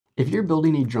If you're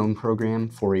building a drone program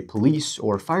for a police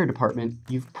or fire department,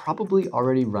 you've probably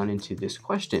already run into this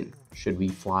question. Should we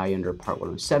fly under Part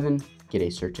 107, get a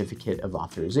Certificate of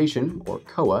Authorization, or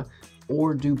COA,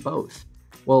 or do both?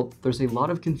 Well, there's a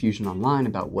lot of confusion online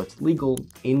about what's legal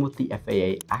and what the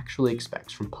FAA actually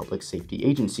expects from public safety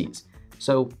agencies.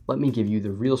 So let me give you the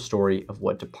real story of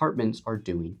what departments are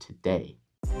doing today.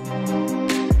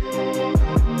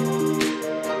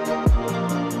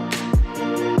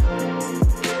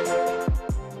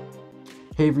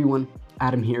 Hey everyone,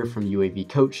 Adam here from UAV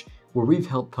Coach, where we've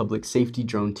helped public safety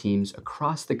drone teams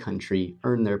across the country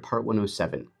earn their Part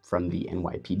 107 from the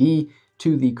NYPD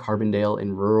to the Carbondale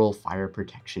and Rural Fire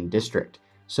Protection District.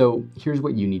 So here's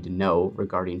what you need to know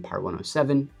regarding Part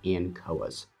 107 and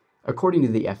COAs. According to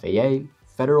the FAA,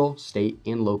 federal, state,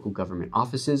 and local government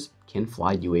offices can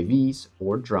fly UAVs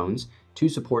or drones to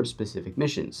support specific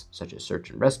missions, such as search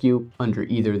and rescue, under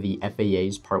either the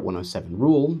FAA's Part 107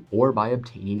 rule or by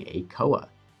obtaining a COA.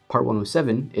 Part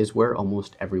 107 is where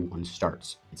almost everyone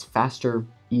starts. It's faster,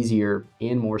 easier,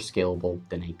 and more scalable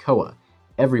than a COA.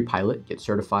 Every pilot gets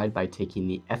certified by taking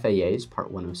the FAA's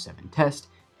Part 107 test,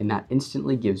 and that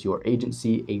instantly gives your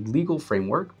agency a legal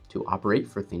framework to operate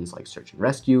for things like search and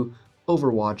rescue,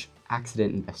 overwatch,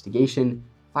 accident investigation,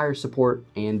 fire support,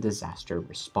 and disaster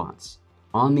response.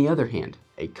 On the other hand,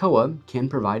 a COA can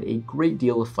provide a great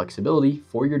deal of flexibility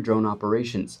for your drone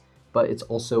operations, but it's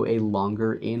also a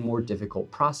longer and more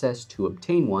difficult process to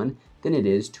obtain one than it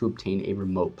is to obtain a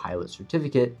remote pilot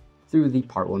certificate through the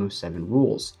Part 107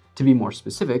 rules. To be more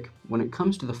specific, when it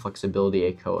comes to the flexibility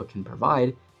a COA can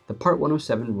provide, the Part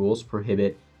 107 rules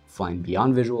prohibit flying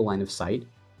beyond visual line of sight,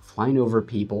 flying over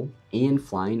people, and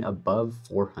flying above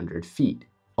 400 feet.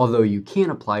 Although you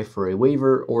can apply for a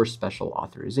waiver or special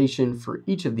authorization for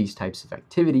each of these types of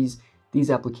activities, these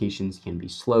applications can be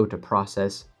slow to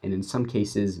process and in some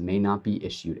cases may not be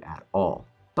issued at all.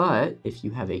 But if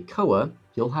you have a COA,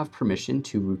 you'll have permission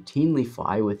to routinely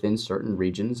fly within certain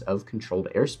regions of controlled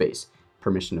airspace,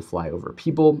 permission to fly over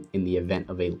people in the event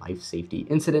of a life safety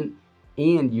incident,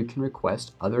 and you can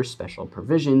request other special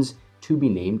provisions to be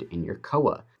named in your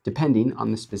COA, depending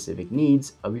on the specific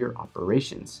needs of your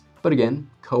operations. But again,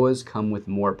 COAs come with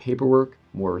more paperwork,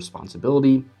 more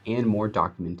responsibility, and more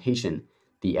documentation.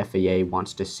 The FAA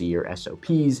wants to see your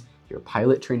SOPs, your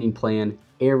pilot training plan,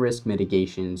 air risk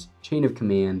mitigations, chain of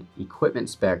command, equipment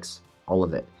specs, all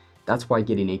of it. That's why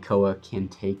getting a COA can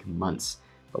take months.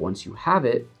 But once you have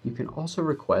it, you can also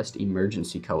request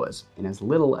emergency COAs in as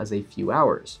little as a few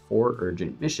hours for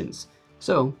urgent missions.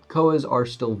 So COAs are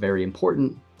still very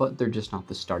important, but they're just not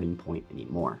the starting point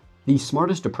anymore. The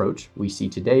smartest approach we see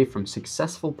today from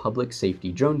successful public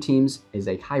safety drone teams is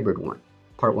a hybrid one.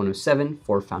 Part 107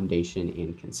 for foundation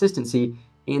and consistency,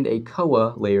 and a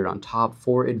COA layered on top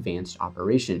for advanced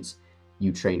operations.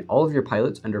 You train all of your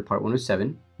pilots under Part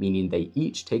 107, meaning they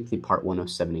each take the Part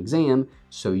 107 exam,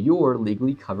 so you're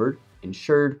legally covered,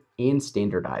 insured, and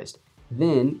standardized.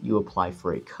 Then you apply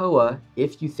for a COA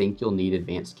if you think you'll need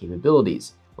advanced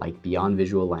capabilities, like beyond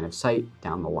visual line of sight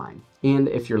down the line. And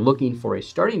if you're looking for a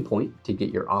starting point to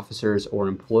get your officers or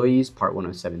employees Part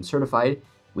 107 certified,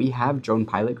 we have Drone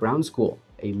Pilot Ground School,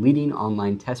 a leading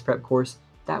online test prep course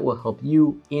that will help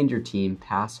you and your team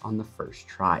pass on the first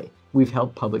try. We've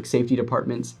helped public safety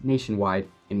departments nationwide,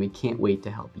 and we can't wait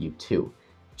to help you too.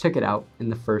 Check it out in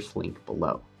the first link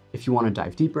below. If you want to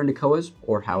dive deeper into COAs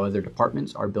or how other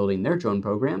departments are building their drone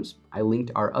programs, I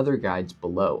linked our other guides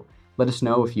below. Let us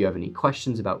know if you have any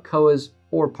questions about COAs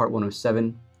or Part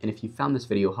 107, and if you found this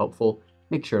video helpful,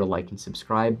 make sure to like and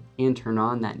subscribe and turn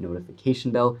on that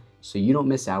notification bell so you don't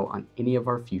miss out on any of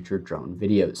our future drone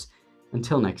videos.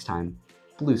 Until next time,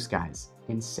 blue skies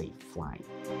and safe flying.